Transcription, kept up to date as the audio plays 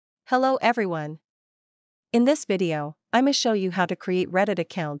Hello everyone. In this video, I'ma show you how to create Reddit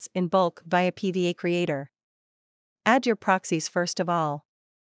accounts in bulk via PVA Creator. Add your proxies first of all.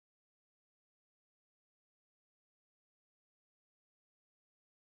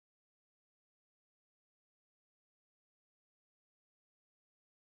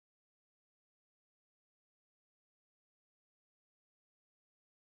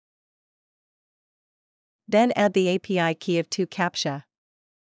 Then add the API key of 2 CAPTCHA.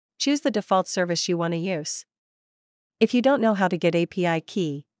 Choose the default service you want to use. If you don't know how to get API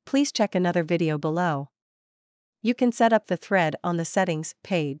key, please check another video below. You can set up the thread on the settings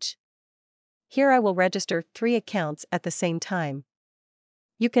page. Here I will register 3 accounts at the same time.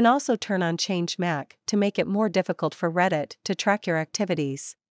 You can also turn on Change MAC to make it more difficult for Reddit to track your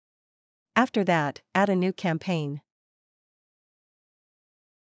activities. After that, add a new campaign.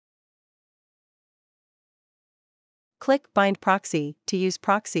 Click Bind Proxy to use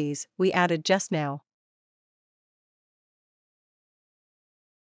proxies we added just now.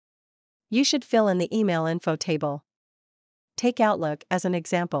 You should fill in the email info table. Take Outlook as an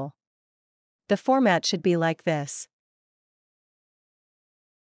example. The format should be like this.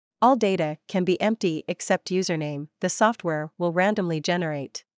 All data can be empty except username, the software will randomly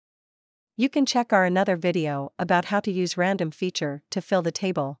generate. You can check our another video about how to use random feature to fill the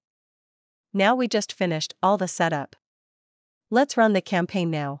table. Now we just finished all the setup. Let's run the campaign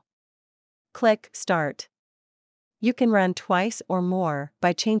now. Click Start. You can run twice or more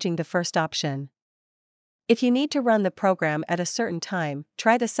by changing the first option. If you need to run the program at a certain time,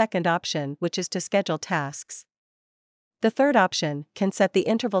 try the second option, which is to schedule tasks. The third option can set the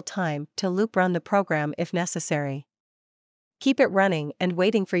interval time to loop run the program if necessary. Keep it running and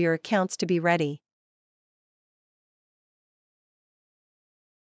waiting for your accounts to be ready.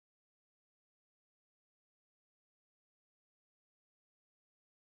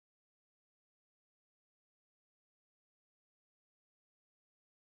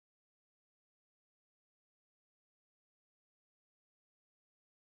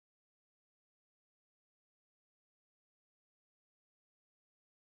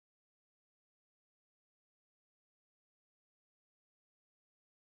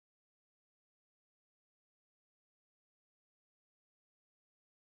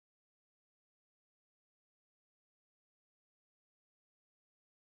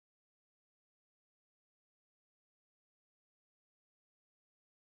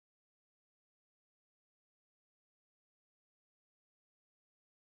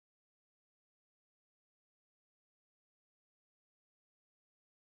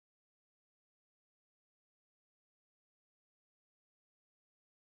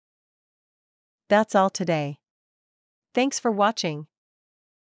 That's all today. Thanks for watching.